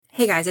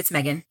Hey guys, it's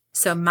Megan.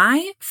 So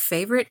my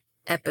favorite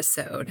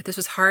episode, this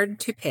was hard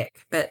to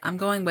pick, but I'm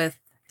going with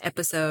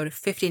episode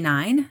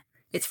 59.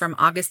 It's from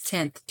August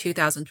 10th,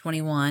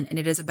 2021, and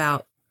it is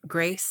about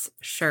Grace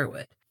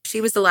Sherwood. She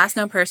was the last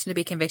known person to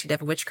be convicted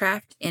of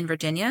witchcraft in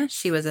Virginia.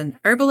 She was an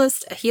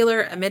herbalist, a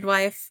healer, a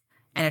midwife,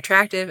 and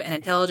attractive and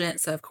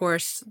intelligent, so of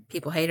course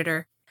people hated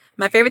her.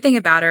 My favorite thing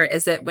about her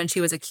is that when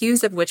she was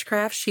accused of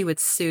witchcraft, she would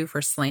sue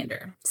for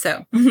slander.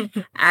 So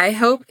I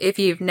hope if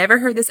you've never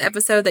heard this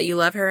episode that you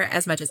love her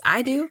as much as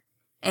I do.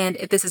 And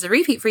if this is a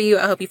repeat for you,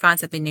 I hope you find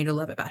something new to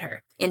love about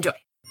her. Enjoy.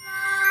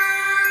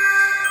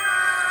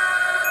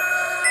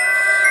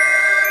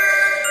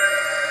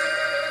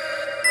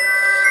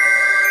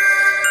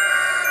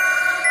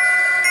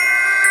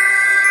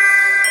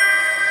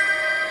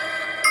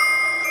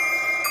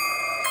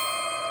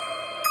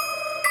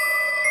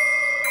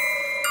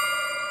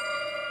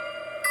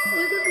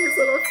 Look at these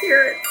little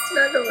parrots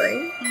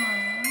snuggling.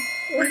 Aww,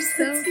 We're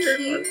so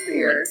cute.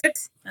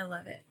 I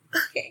love it.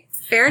 Okay.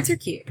 Ferrets are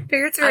cute.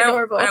 Ferrets are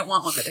adorable. I don't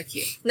want one, but they're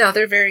cute. No,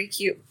 they're very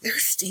cute. They're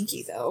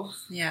stinky, though.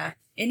 Yeah.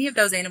 Any of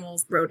those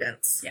animals,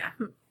 Rodents. yeah.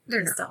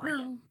 They're I not. don't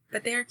like it.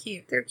 But they are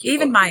cute. They're cute.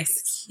 Even little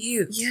mice.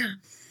 Cute. Yeah.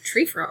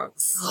 Tree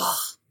frogs. Oh,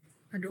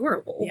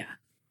 Adorable. yeah.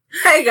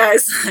 Hey,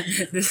 guys.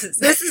 This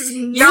is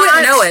You you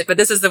wouldn't know it, but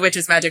this is the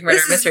Witch's Magic Murder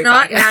This Mystery is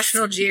not Podcast.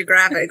 National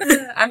Geographic.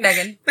 I'm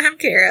Megan, I'm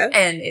Kara.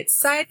 and it's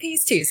Side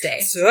Piece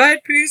Tuesday.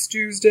 Side Piece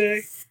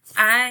Tuesday.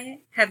 I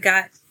have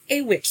got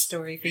a witch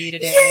story for you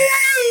today.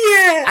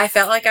 Yeah. I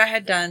felt like I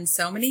had done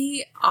so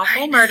many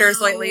awful I murders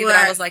know. lately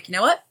that I was like, you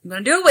know what? I'm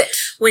going to do a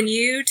witch. When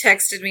you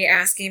texted me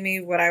asking me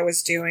what I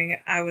was doing,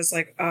 I was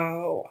like,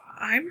 oh,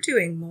 I'm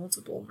doing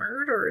multiple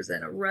murders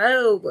in a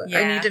row. I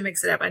Yeah. need to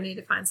mix it up. I need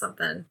to find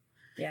something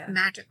Yeah.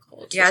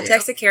 magical to Yeah, I do.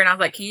 texted Karen. I was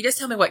like, can you just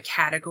tell me what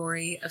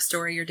category of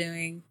story you're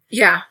doing?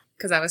 Yeah.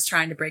 Because I was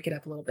trying to break it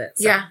up a little bit.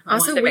 So Yeah. I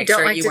Also, wanted to we make don't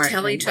sure like you to weren't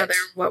tell doing each witch. other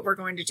what we're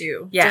going to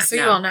do. Yeah, Just so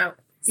you no. all know.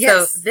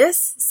 Yes. So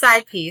this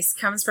side piece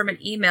comes from an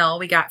email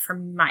we got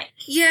from Mike.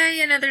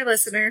 Yay, another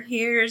listener.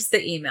 Here's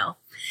the email.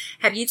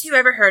 Have you two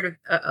ever heard of...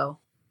 Uh-oh.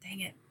 Dang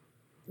it.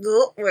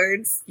 Little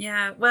words.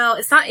 Yeah, well,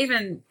 it's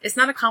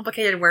not a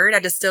complicated word. I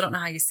just still don't know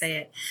how you say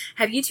it.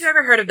 Have you two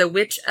ever heard of the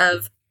Witch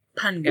of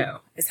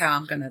Pungo, is how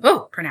I'm going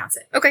to pronounce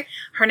it. Okay.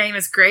 Her name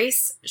is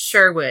Grace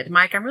Sherwood.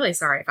 Mike, I'm really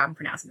sorry if I'm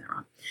pronouncing that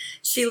wrong.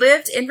 She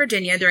lived in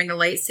Virginia during the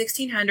late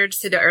 1600s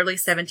to the early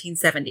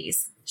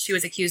 1770s. She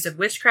was accused of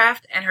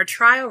witchcraft, and her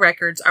trial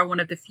records are one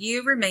of the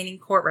few remaining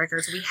court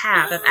records we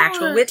have of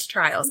actual witch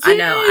trials. I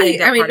know. I think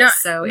that part is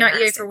so not yay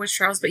interesting. for witch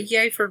trials, but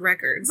yay for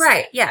records.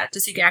 Right, yeah,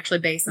 just so you can actually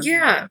base something on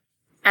Yeah. it.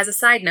 As a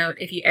side note,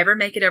 if you ever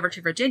make it over to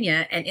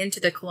Virginia and into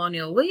the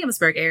colonial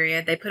Williamsburg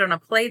area, they put on a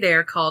play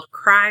there called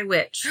Cry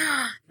Witch.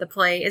 The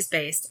play is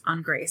based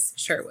on Grace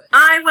Sherwood.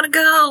 I want to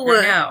go.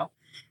 I know.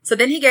 So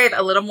then he gave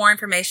a little more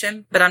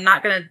information, but I'm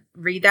not going to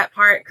read that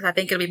part because I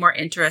think it'll be more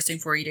interesting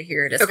for you to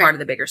hear it as Okay. part of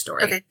the bigger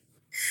story. Okay.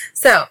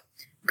 So,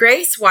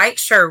 Grace White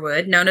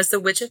Sherwood, known as the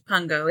Witch of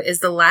Pungo, is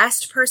the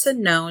last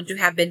person known to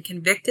have been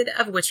convicted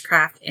of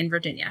witchcraft in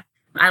Virginia.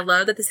 I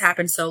love that this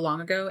happened so long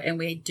ago, and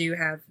we do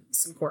have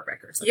some court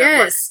records.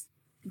 Yes.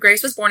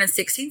 Grace was born in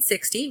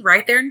 1660,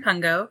 right there in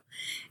Pungo,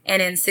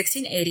 and in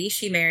 1680,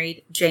 she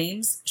married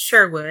James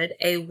Sherwood,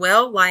 a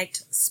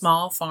well-liked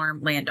small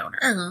farm landowner.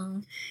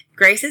 Oh.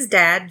 Grace's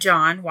dad,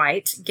 John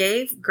White,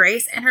 gave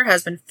Grace and her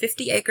husband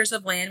 50 acres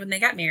of land when they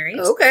got married.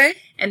 Okay.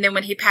 And then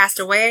when he passed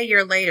away a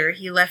year later,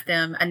 he left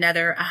them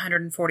another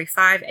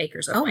 145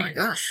 acres of Oh land. my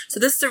gosh. So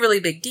this is a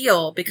really big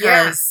deal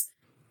because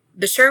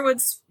the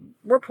Sherwoods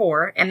were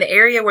poor, and the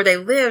area where they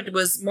lived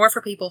was more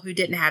for people who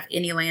didn't have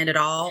any land at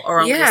all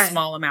or only Yeah. a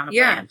small amount of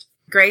Yeah. land.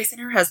 Grace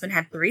and her husband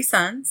had 3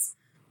 sons,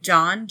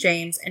 John,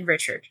 James, and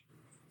Richard.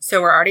 So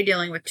we're already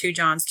dealing with 2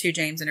 Johns, 2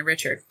 James, and a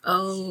Richard.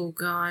 Oh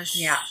gosh.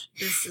 Yeah.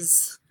 This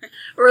is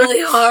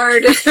really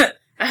hard.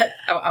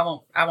 I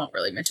won't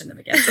really mention them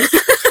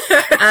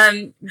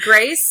again.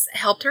 Grace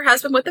helped her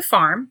husband with the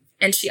farm,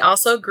 and she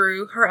also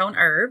grew her own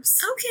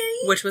herbs,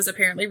 Okay. which was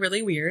apparently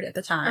really weird at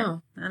the time.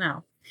 Oh. I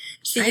know.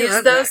 She I used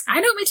love those. that. I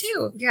know, me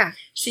too. Yeah.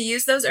 She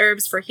used those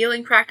herbs for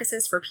healing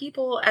practices for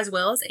people as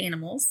well as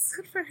animals.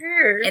 Good for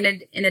her.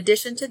 And in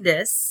addition to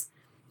this,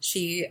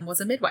 she was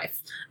a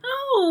midwife.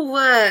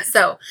 Oh.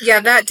 So, Yeah,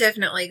 that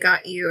definitely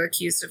got you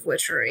accused of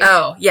witchery.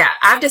 oh yeah,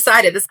 I've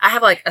decided this. I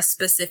have like a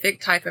specific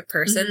type of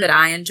person Mhm. that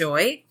I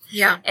enjoy.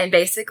 Yeah. And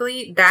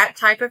basically that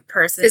type of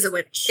person Is a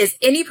witch. is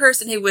any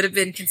person who would have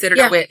been considered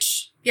Yeah. a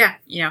witch, Yeah.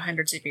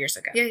 hundreds of years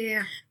ago. Yeah, yeah,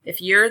 yeah.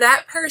 If you're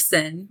that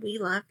person, We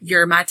love.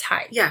 you're my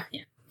type. Yeah.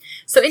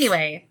 So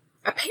anyway,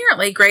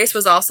 apparently Grace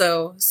was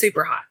also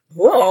super hot.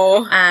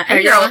 Whoa. And Hey,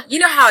 you know, girl. you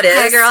know how it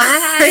is. Hey, girl.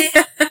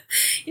 Hi.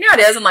 You know how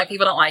it is, and like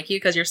people don't like you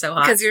because you're so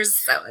hot. Because you're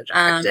so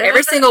attractive.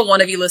 Every single one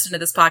of you listen to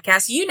this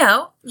podcast, you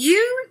know.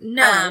 You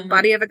know,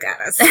 body of a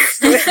goddess.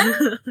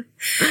 I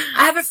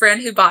have a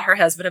friend who bought her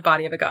husband a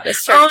Body of a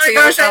Goddess shirt Oh my too.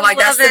 gosh, I I'm like,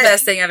 that's love the it.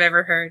 best thing I've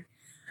ever heard.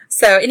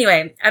 So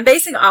anyway, I'm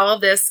basing all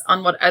of this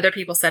on what other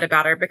people said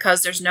about her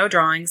because there's no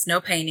drawings, no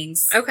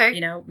paintings. Okay.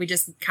 You know, we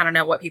just kind of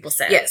know what people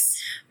said.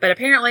 Yes. But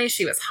apparently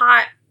she was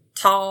hot,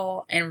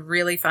 tall, and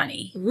really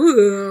funny.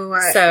 Ooh.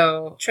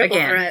 So, triple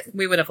again, threat.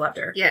 we would have loved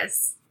her.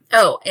 Yes.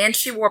 Oh, and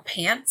she wore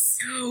pants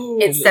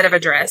instead of a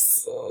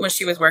dress when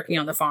she was working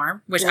on the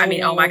farm, which, I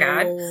mean, oh my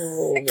God.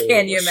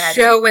 Can you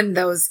imagine? Showing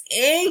those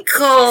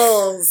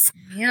ankles.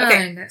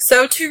 Man. Okay,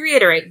 so to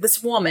reiterate,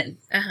 this woman,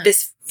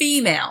 this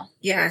female,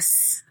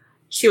 yes,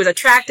 she was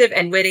attractive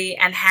and witty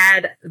and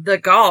had the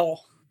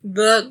gall,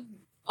 the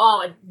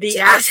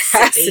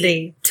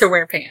audacity to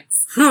wear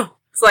pants.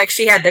 It's like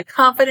she had the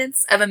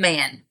confidence of a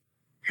man.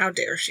 How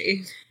dare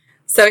she?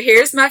 So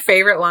here's my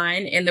favorite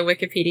line in the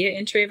Wikipedia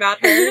entry about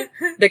her.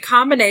 The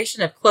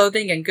combination of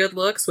clothing and good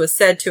looks was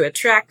said to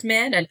attract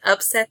men and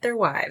upset their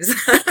wives.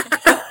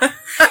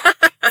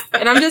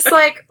 And I'm just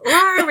like,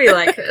 why are we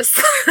like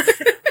this?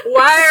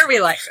 Why are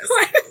we like this?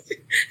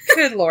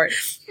 Good Lord.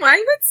 Why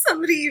would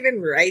somebody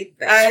even write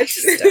that? I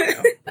just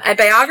don't know. A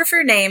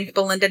biographer named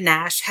Belinda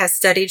Nash has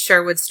studied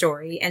Sherwood's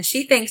story, and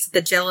she thinks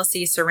the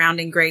jealousy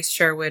surrounding Grace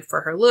Sherwood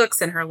for her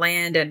looks and her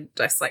land and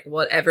just like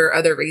whatever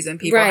other reason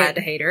people had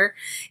to hate her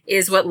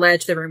is what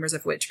led to the rumors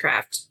of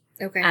witchcraft.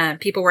 Okay.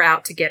 People were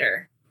out to get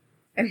her.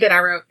 And then I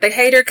wrote, they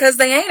hate her because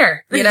they ain't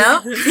her, you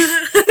know?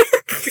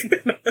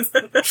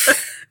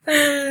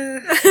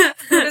 I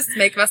just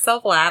make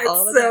myself laugh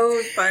all the time.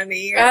 So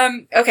funny.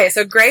 Okay,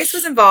 so Grace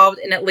was involved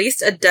in at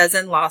least a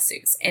dozen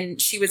lawsuits,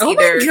 and she was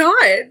either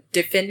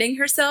defending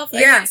herself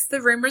against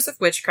the rumors of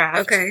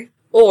witchcraft,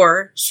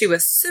 or she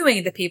was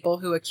suing the people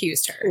who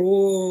accused her.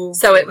 Ooh,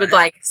 so it would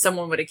like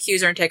someone would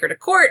accuse her and take her to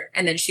court,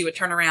 and then she would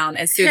turn around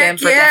and sue them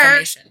for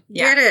defamation.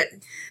 Get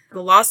it?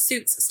 The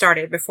lawsuits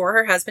started before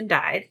her husband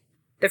died.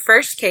 The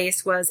first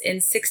case was in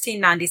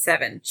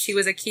 1697. She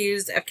was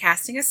accused of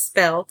casting a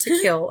spell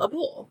to kill a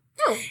bull.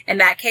 Oh. And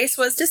that case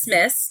was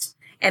dismissed.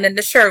 And then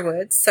the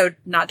Sherwoods, so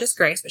not just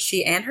Grace, but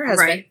she and her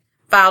husband,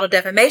 filed a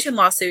defamation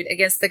lawsuit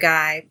against the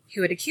guy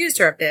who had accused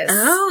her of this.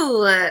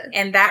 Oh.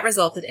 And that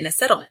resulted in a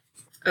settlement.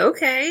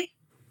 Okay.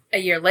 A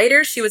year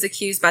later, she was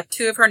accused by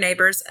two of her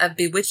neighbors of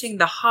bewitching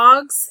the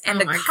hogs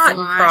and the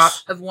cotton crop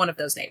of one of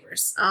those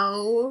neighbors.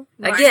 Oh,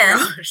 my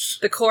gosh.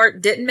 The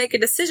court didn't make a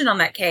decision on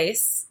that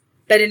case.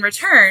 But in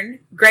return,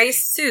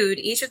 Grace sued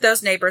each of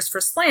those neighbors for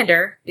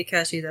slander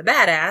because she's a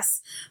badass,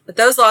 but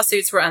those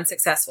lawsuits were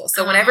unsuccessful.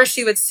 So whenever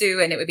she would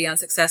sue and it would be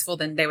unsuccessful,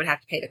 then they would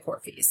have to pay the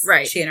court fees.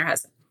 Right. She and her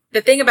husband. The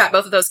thing about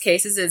both of those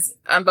cases is,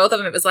 on both of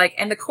them, it was like,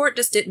 and the court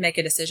just didn't make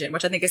a decision,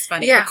 which I think is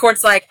funny. Yeah. The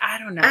court's like, I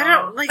don't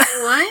know.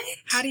 What?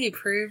 How do you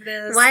prove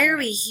this? Why are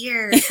we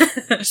here?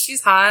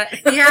 She's hot.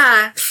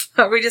 Yeah.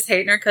 Are we just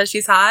hating her because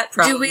she's hot?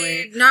 Probably. Do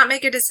we not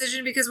make a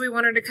decision because we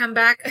want her to come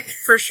back?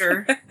 For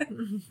sure.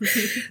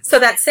 So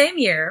that same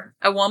year,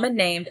 a woman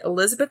named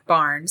Elizabeth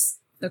Barnes,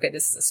 okay,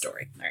 this is a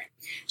story. All right.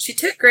 She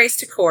took Grace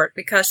to court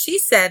because she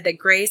said that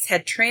Grace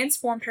had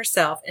transformed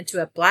herself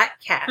into a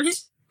black cat,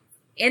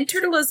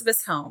 entered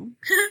Elizabeth's home,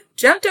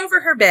 jumped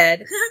over her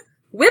bed,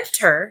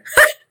 whipped her,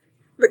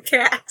 the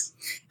cat,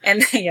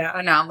 and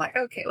I know, I'm like,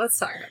 okay, let's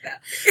talk about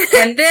that,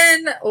 and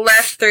then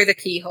left through the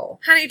keyhole.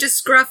 Honey, just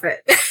scruff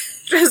it.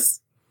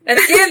 And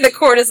again, the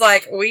court is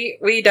like,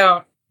 we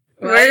don't.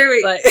 Where are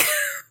we? Like,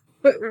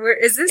 where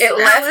is this? It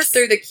left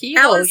through the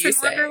keyhole. Alice in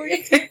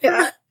Wonderland.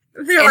 Yeah.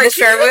 They're like,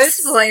 can you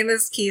explain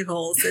this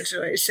keyhole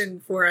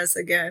situation for us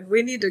again?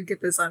 We need to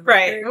get this on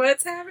record. Right.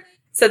 What's happening?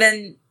 So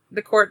then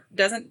the court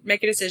doesn't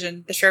make a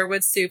decision. The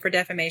Sherwoods sue for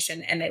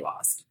defamation, and they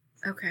lost.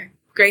 Okay.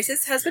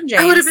 Grace's husband,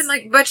 James. I would have been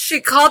like, but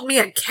she called me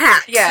a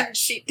cat. Yeah.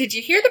 Did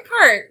you hear the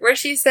part where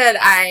she said,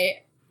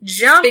 I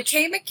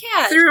became a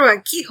cat through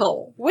a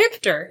keyhole?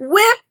 Whipped her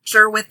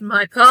with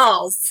my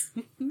paws.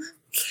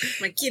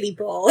 My kitty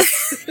paws.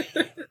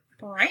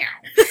 So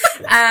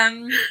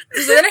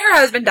then her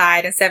husband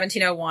died in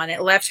 1701.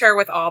 It left her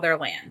with all their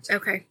land.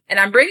 Okay. And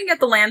I'm bringing up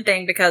the land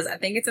thing because I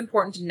think it's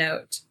important to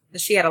note that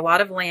she had a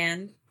lot of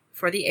land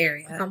for the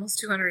area. Like almost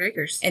 200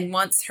 acres. And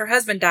once her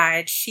husband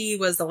died, she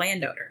was the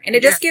landowner. And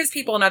it just gives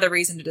people another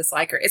reason to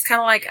dislike her. It's kind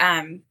of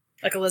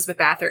like Elizabeth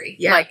Bathory.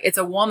 Yeah. Like, it's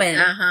a woman.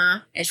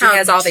 And she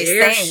has all these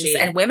things.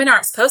 And women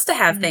aren't supposed to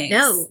have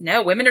things.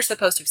 No, women are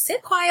supposed to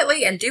sit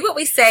quietly and do what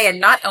we say and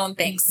not own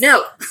things.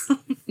 No.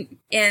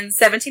 In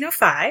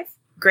 1705,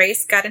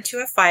 Grace got into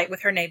a fight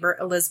with her neighbor,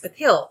 Elizabeth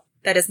Hill.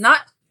 That is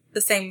not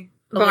the same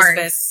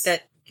Elizabeth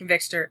that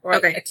convicted her or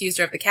accused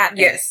her of the cat.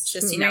 Yes. It's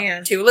just,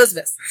 two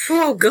Elizabeths.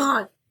 Oh,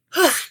 God.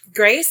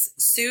 Grace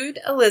sued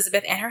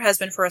Elizabeth and her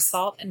husband for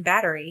assault and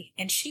battery,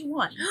 and she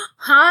won.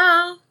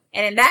 Huh?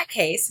 And in that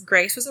case,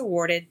 Grace was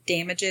awarded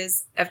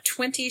damages of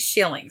 20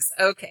 shillings.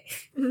 Okay.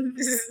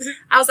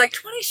 I was like,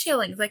 20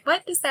 shillings? Like,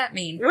 what does that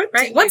mean?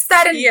 What's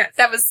that in? Yeah.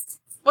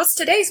 What's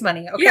today's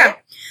money? Okay. Yeah.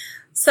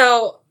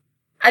 So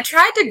I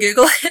tried to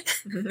Google it.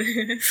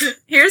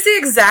 Here's the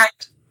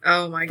exact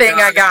thing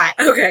I got.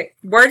 Okay.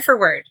 Word for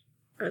word.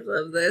 I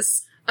love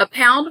this. A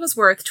pound was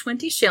worth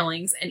 20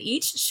 shillings, and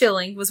each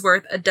shilling was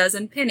worth a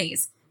dozen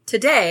pennies.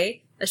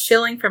 Today, a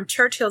shilling from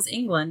Churchill's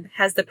England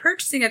has the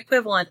purchasing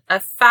equivalent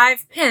of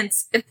 5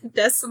 pence in the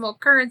decimal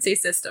currency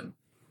system.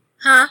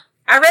 Huh?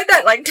 I read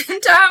that like 10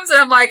 times, and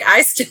I'm like,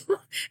 I still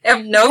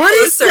have no clue.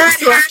 What does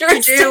that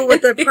have to do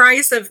with the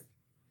price of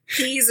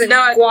peas in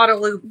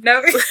Guadalupe.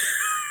 No.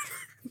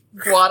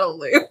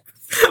 Guadalupe.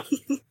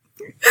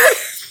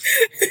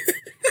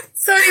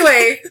 So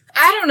anyway,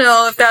 I don't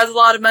know if that was a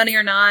lot of money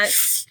or not.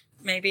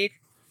 Maybe.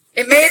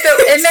 It made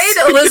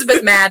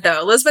Elizabeth mad, though.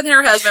 Elizabeth and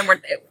her husband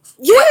were...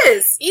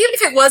 Yes! Even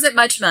if it wasn't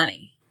much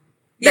money,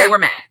 they were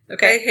mad.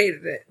 Okay? They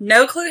hated it.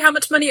 No clue how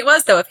much money it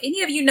was, though. If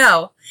any of you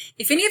know,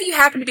 if any of you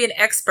happen to be an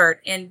expert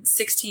in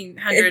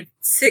 1600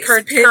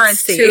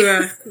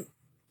 currency,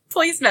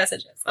 please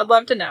message us. I'd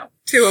love to know.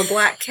 To a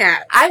black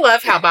cat. I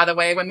love how, by the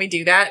way, when we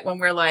do that, when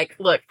we're like,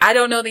 look, I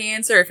don't know the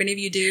answer. If any of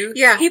you do,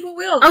 people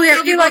will. Oh, yeah.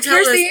 They'll be like,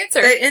 here's the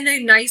answer. And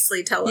they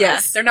nicely tell us.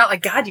 Yes. They're not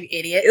like, God, you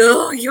idiot.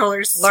 Ugh, y'all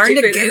are stupid. Learn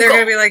to Google. And they're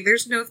going to be like,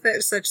 there's no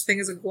such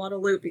thing as a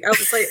Guadalupe.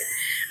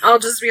 I'll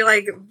just be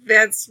like,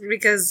 that's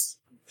because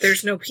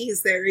there's no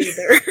peas there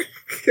either.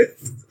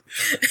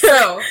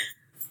 So,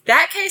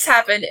 that case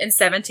happened in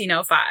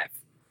 1705.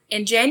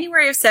 In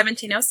January of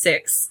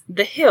 1706,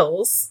 the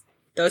Hills,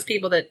 those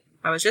people that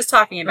I was just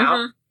talking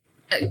about,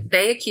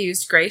 they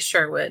accused Grace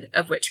Sherwood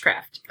of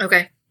witchcraft.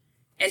 Okay.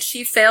 And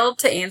she failed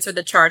to answer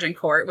the charge in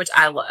court, which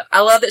I love. I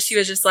love that she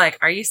was just like,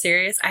 are you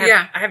serious?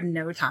 I have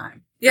no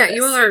time.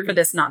 You all are. For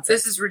this nonsense.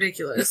 This is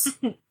ridiculous.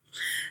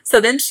 So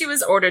then she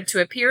was ordered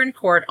to appear in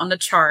court on the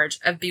charge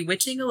of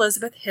bewitching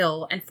Elizabeth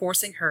Hill and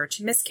forcing her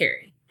to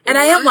miscarry. And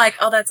I am like,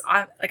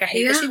 I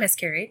hate that she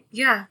miscarried.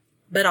 Yeah.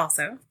 But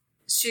also,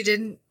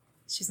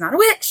 she's not a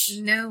witch.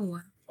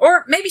 No.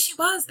 Or maybe she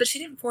was, but she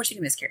didn't force you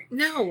to miscarry.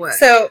 No.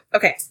 So,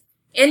 okay.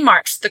 In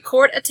March, the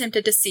court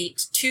attempted to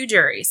seat 2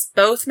 juries,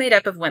 both made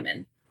up of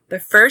women. The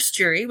first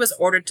jury was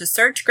ordered to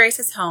search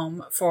Grace's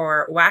home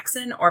for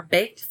waxen or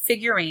baked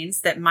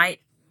figurines that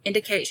might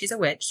indicate she's a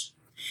witch.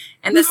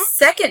 And the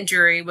second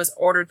jury was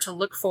ordered to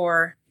look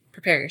for,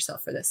 prepare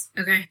yourself for this.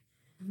 Okay.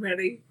 I'm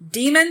ready.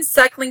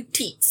 Demon-suckling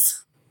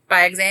teats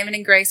by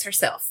examining Grace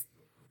herself.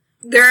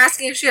 They're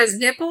asking if she has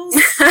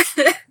nipples?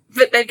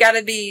 But they've got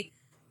to be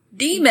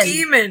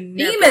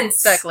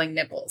demon-suckling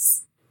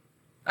nipples.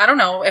 I don't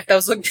know if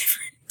those look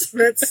different.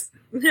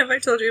 Have I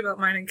told you about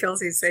mine and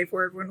Kelsey's safe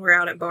word when we're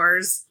out at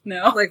bars?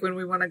 No. Like when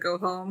we want to go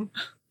home?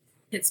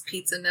 It's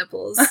pizza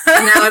nipples.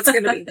 Now it's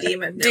going to be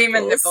demon nipples.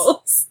 Demon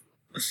nipples.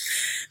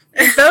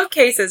 In both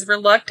cases,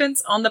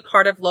 reluctance on the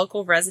part of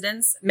local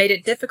residents made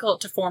it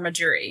difficult to form a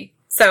jury.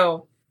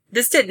 So,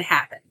 this didn't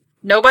happen.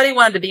 Nobody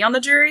wanted to be on the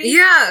jury.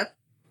 Yeah.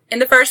 In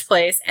the first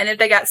place, and if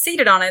they got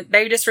seated on it,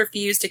 they just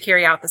refused to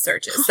carry out the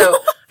searches. So,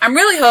 I'm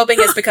really hoping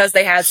it's because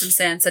they had some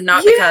sense and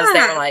not because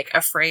they were, like,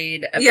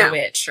 afraid of the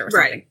witch or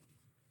something. Right.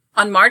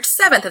 On March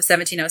 7th of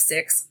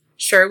 1706,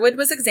 Sherwood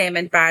was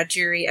examined by a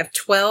jury of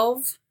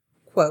 12,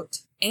 quote,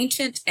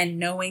 ancient and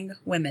knowing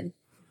women.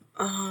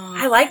 Oh,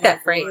 I like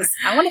that phrase.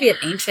 I want to be an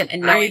ancient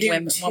and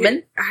knowing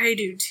woman. I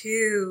do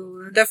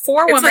too. The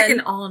 4 women. It's like an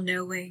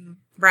all-knowing.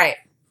 Right.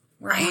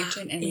 We're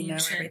ancient and we know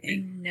everything.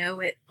 And know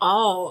it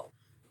all.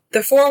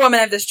 The 4 women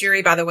of this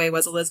jury, by the way,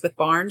 was Elizabeth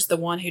Barnes, the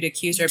one who'd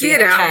accused her of being a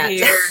cat.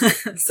 Get out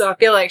here. So I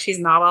feel like she's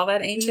not all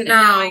that ancient and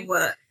knowing.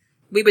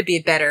 We would be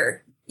a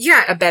better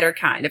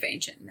kind of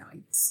ancient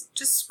knowing.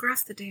 Just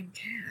scruff the damn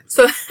cat.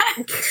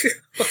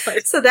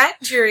 So that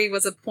jury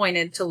was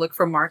appointed to look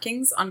for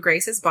markings on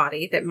Grace's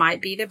body that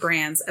might be the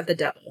brands of the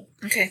devil.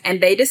 Okay. And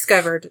they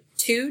discovered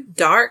 2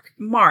 dark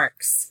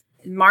marks.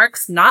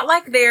 Marks not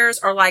like theirs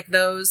or like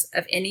those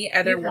of any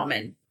other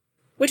woman.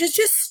 Which is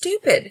just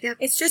stupid. Yep.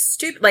 It's just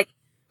stupid. Like,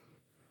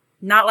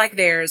 not like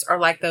theirs or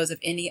like those of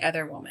any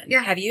other woman.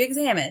 Yeah. Have you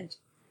examined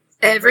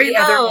every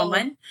other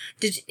woman?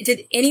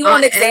 Did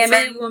anyone examine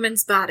every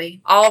woman's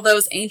body? All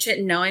those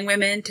ancient knowing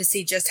women to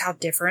see just how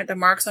different the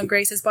marks on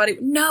Grace's body?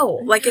 No.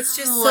 Like, it's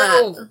just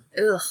so...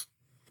 Ugh.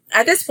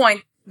 At this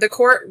point, the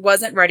court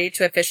wasn't ready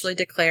to officially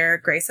declare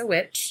Grace a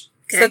witch.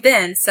 Okay. So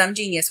then, some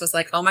genius was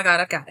like, oh my God,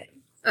 I've got it.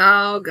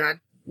 Oh, God.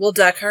 We'll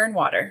duck her in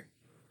water.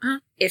 Huh?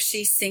 If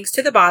she sinks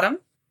to the bottom,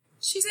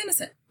 she's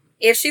innocent.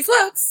 If she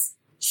floats,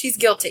 she's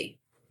guilty.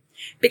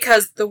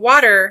 Because the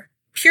water,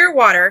 pure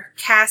water,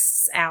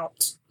 casts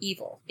out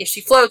evil. If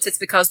she floats, it's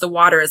because the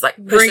water is like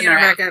pushing her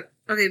back up.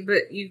 Okay,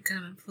 but you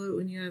kind of float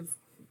when you have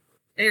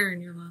air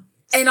in your lungs.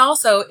 And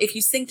also, if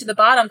you sink to the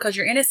bottom because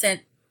you're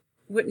innocent,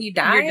 wouldn't you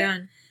die?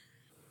 You're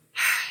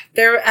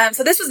done.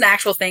 So this was an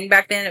actual thing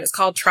back then. It was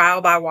called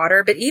trial by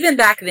water. But even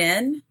back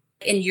then,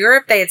 in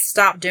Europe, they had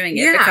stopped doing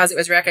it because it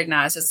was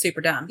recognized as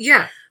super dumb.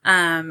 Yeah.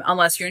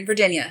 Unless you're in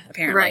Virginia,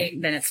 apparently.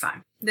 Right. Then it's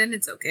fine. Then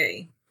it's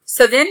okay.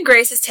 So then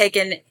Grace is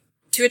taken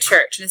to a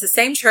church. And it's the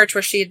same church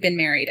where she had been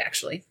married,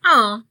 actually.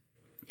 Oh.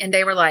 And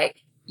they were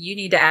like, you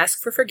need to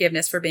ask for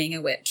forgiveness for being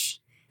a witch.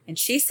 And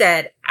she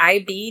said, I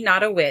be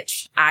not a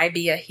witch. I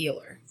be a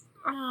healer.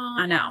 Oh.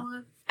 I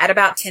know. At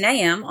about 10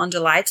 a.m. on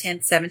July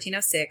 10th,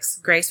 1706,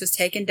 Grace was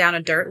taken down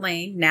a dirt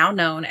lane, now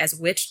known as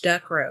Witch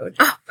Duck Road.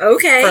 Oh,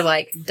 okay. For,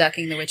 like,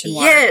 ducking the witch in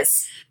water.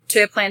 Yes.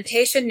 To a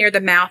plantation near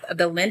the mouth of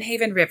the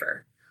Lynnhaven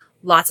River.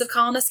 Lots of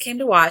colonists came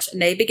to watch,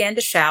 and they began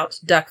to shout,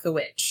 duck the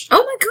witch.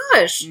 Oh, my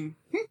gosh.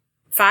 Mm-hmm.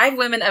 5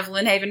 women of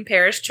Lynnhaven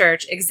Parish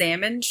Church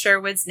examined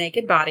Sherwood's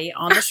naked body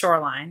on the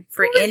shoreline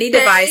for any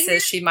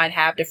devices she might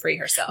have to free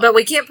herself. But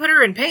we can't put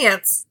her in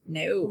pants.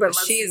 No. But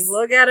she's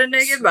look at a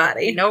naked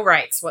body. No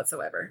rights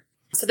whatsoever.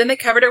 So then they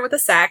covered her with a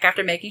sack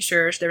after making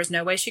sure there was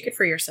no way she could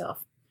free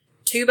herself.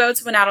 2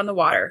 boats went out on the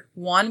water,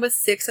 one with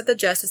 6 of the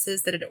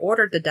justices that had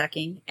ordered the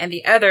ducking, and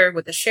the other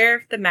with the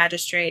sheriff, the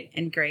magistrate,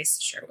 and Grace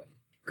Sherwood.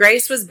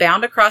 Grace was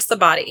bound across the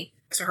body,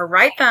 so her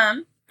right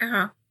thumb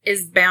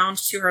is bound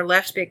to her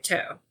left big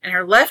toe, and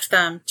her left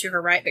thumb to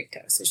her right big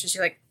toe. So she's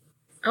like,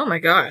 oh my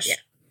gosh. Yeah.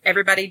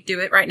 Everybody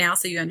do it right now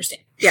so you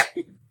understand. Yeah.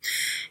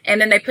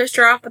 And then they pushed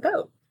her off the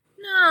boat.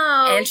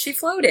 No. And she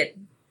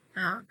floated.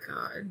 Oh,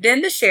 God.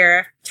 Then the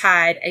sheriff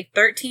tied a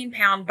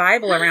 13-pound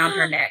Bible around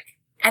her neck.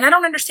 And I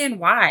don't understand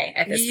why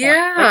at this point.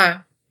 Yeah.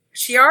 Like,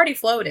 she already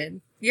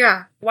floated.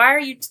 Yeah. Why are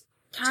you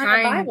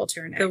tying a Bible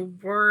to her neck? The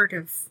word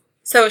of...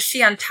 So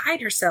she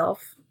untied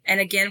herself and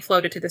again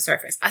floated to the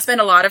surface. I spent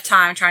a lot of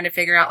time trying to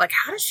figure out, like,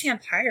 how does she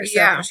untie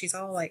herself when she's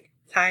all, like,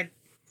 tied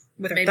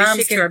with her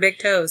thumbs to her big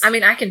toes? I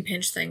mean, I can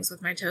pinch things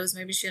with my toes.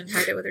 Maybe she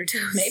untied it with her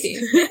toes.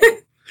 Maybe.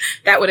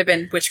 That would have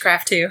been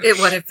witchcraft, too. It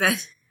would have been.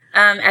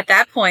 At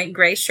that point,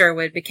 Grace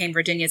Sherwood became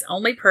Virginia's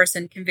only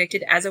person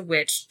convicted as a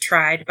witch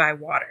tried by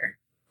water.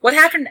 What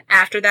happened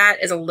after that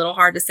is a little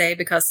hard to say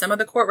because some of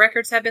the court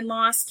records have been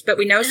lost, but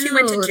we know she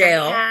went to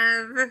jail. They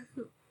have.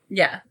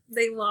 Yeah.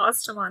 They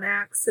lost them on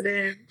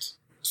accident.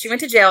 She went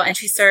to jail and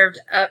she served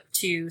up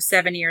to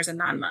 7 years and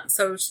 9 months.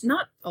 So it's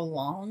not a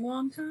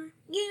long time.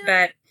 Yeah.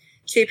 But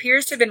she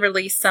appears to have been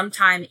released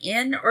sometime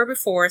in or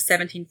before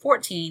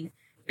 1714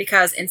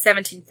 because in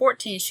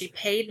 1714 she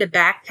paid the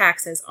back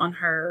taxes on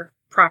her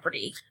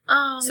property.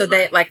 Oh. So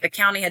they, like, the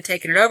county had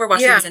taken it over while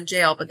she was in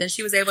jail, but then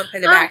she was able to pay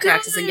the back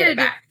taxes and get it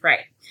back.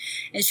 Right.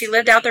 And she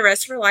lived out the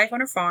rest of her life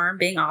on her farm,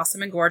 being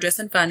awesome and gorgeous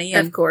and funny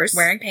and, of course,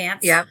 wearing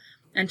pants. Yeah.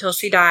 Until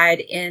she died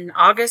in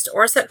August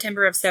or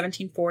September of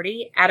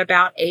 1740 at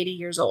about 80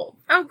 years old.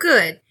 Oh,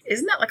 good.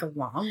 Isn't that like a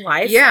long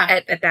life?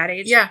 Yeah. At that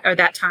age? Yeah. Or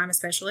that time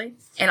especially.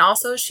 And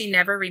also, she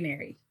never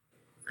remarried.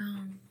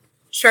 Oh.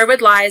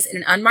 Sherwood lies in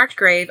an unmarked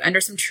grave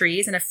under some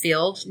trees in a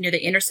field near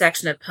the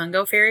intersection of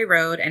Pungo Ferry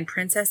Road and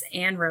Princess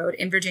Anne Road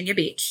in Virginia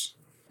Beach.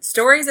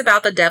 Stories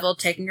about the devil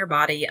taking her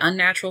body,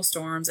 unnatural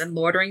storms, and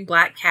loitering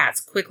black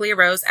cats quickly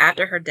arose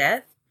after her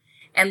death,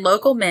 and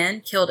local men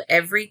killed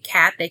every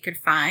cat they could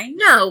find.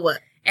 No.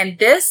 And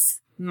this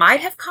might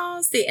have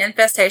caused the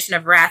infestation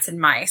of rats and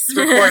mice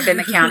reported in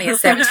the county in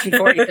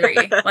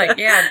 1743. Like,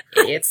 yeah,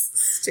 idiots.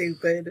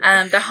 Stupid.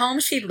 The home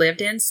she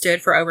lived in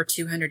stood for over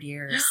 200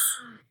 years.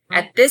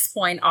 At this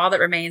point, all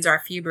that remains are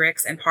a few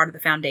bricks and part of the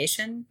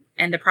foundation,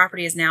 and the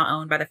property is now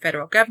owned by the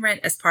federal government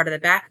as part of the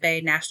Back Bay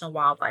National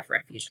Wildlife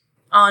Refuge.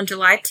 On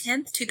July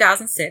 10th,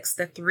 2006,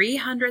 the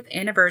 300th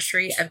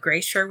anniversary of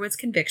Grace Sherwood's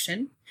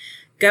conviction,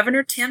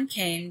 Governor Tim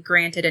Kaine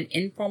granted an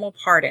informal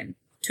pardon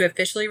to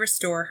officially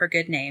restore her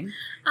good name,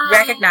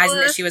 recognizing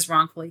that she was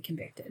wrongfully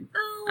convicted.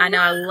 I know,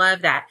 I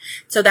love that.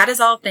 So that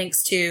is all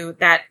thanks to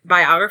that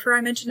biographer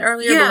I mentioned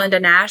earlier, Belinda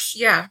Nash.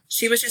 Yeah.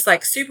 She was just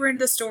like super into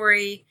the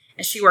story,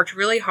 and she worked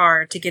really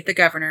hard to get the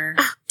governor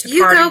to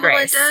pardon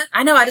Grace. Belinda.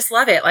 I know, I just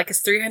love it. Like,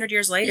 it's 300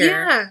 years later.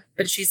 Yeah.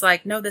 But she's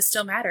like, no, this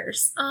still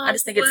matters. Oh, I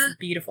just think it's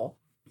beautiful.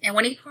 And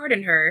when he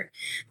pardoned her,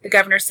 the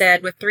governor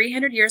said, with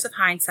 300 years of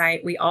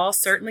hindsight, we all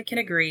certainly can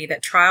agree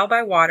that trial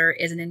by water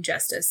is an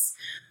injustice.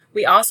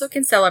 We also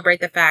can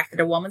celebrate the fact that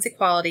a woman's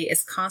equality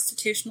is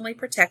constitutionally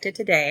protected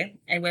today,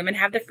 and women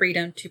have the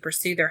freedom to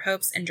pursue their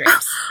hopes and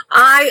dreams.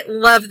 I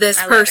love this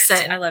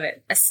person. I love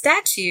it. A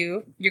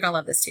statue, you're going to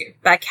love this too,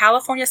 by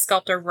California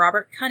sculptor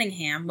Robert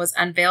Cunningham was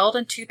unveiled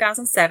in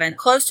 2007,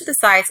 close to the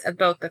sites of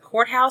both the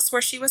courthouse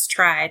where she was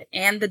tried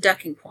and the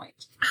ducking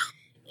point.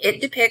 It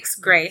depicts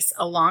Grace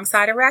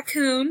alongside a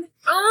raccoon,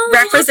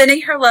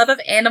 representing her love of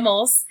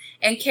animals,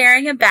 and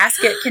carrying a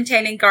basket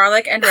containing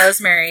garlic and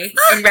rosemary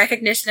in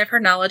recognition of her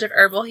knowledge of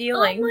herbal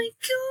healing. Oh my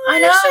gosh. I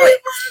know. I love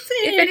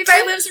it. If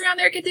anybody lives around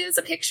there, could do us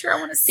a picture. I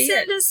want to see it.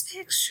 Send us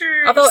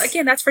pictures. Although,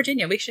 again, that's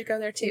Virginia. We should go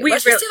there too.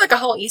 Let's just do like a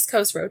whole East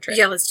Coast road trip.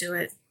 Yeah, let's do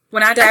it.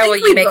 When I die, will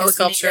you make a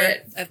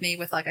sculpture of me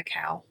with like a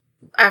cow?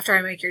 After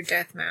I make your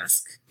death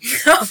mask.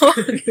 I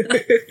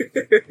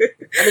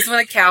just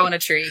want a cow and a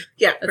tree.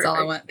 Yeah, that's all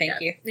I want. Thank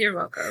you. You're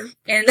welcome.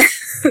 And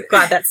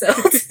glad that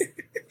settled.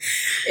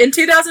 In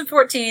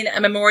 2014,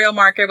 a memorial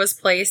marker was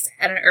placed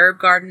at an herb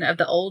garden of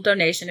the Old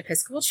Donation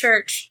Episcopal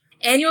Church.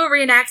 Annual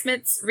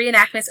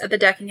reenactments of the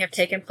ducking have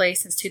taken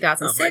place since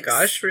 2006. Oh my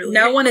gosh, really?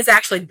 No one is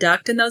actually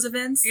ducked in those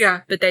events.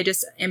 Yeah. But they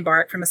just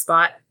embark from a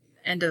spot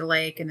into the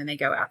lake and then they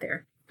go out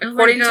there. Oh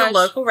According to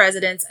local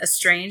residents, a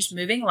strange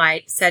moving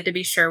light, said to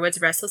be Sherwood's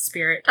restless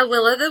spirit, a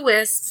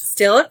will-o'-the-wisp,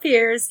 still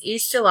appears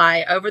each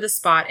July over the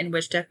spot in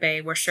Witchduck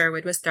Bay where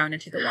Sherwood was thrown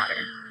into the water.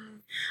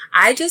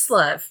 I just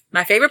love,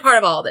 my favorite part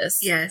of all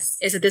this is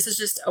that this is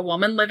just a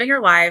woman living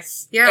her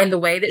life in the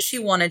way that she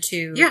wanted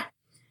to. Yeah.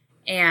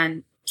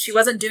 And she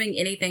wasn't doing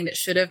anything that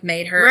should have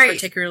made her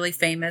particularly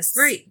famous.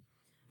 Right.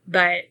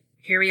 But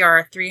here we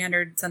are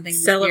 300-something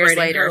years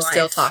later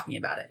still talking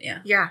about it. Yeah.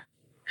 Yeah.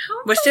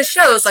 Which just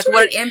shows like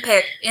what an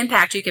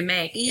impact you can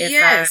make if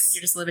Yes.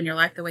 you're just living your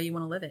life the way you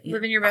want to live it.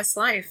 Living your best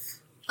life.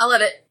 I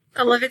love it.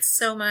 I love it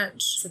so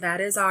much. So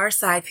that is our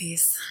side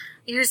piece.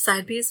 Your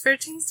side piece for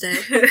Tuesday.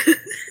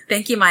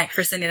 Thank you, Mike,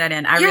 for sending that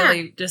in. I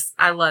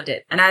loved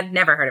it. And I'd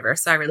never heard of her,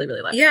 so I really,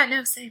 really loved it. Yeah,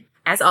 no, same.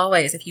 As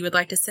always, if you would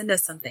like to send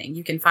us something,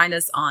 you can find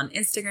us on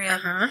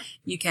Instagram.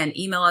 You can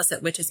email us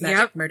at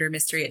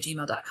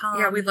witchesmagicmurdermystery@gmail.com.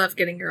 Yeah, we love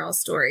getting your all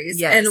stories.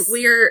 Yes. And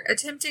we're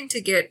attempting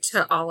to get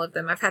to all of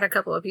them. I've had a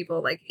couple of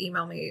people like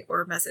email me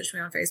or message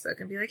me on Facebook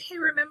and be like, hey,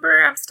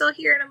 remember, I'm still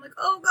here. And I'm like,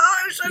 oh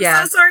gosh, I'm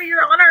so sorry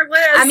you're on our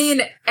list. I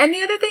mean, and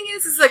the other thing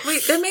is like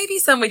there may be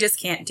some we just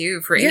can't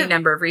do for any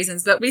number of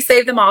reasons, but we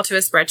save them all to a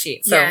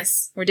spreadsheet. So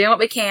we're doing what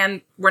we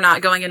can. We're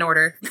not going in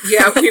order.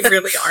 Yeah, we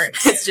really aren't.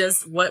 It's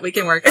just what we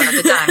can work on at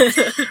the time.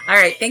 All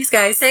right. Thanks,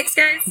 guys. Bye.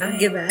 Bye.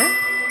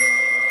 Goodbye.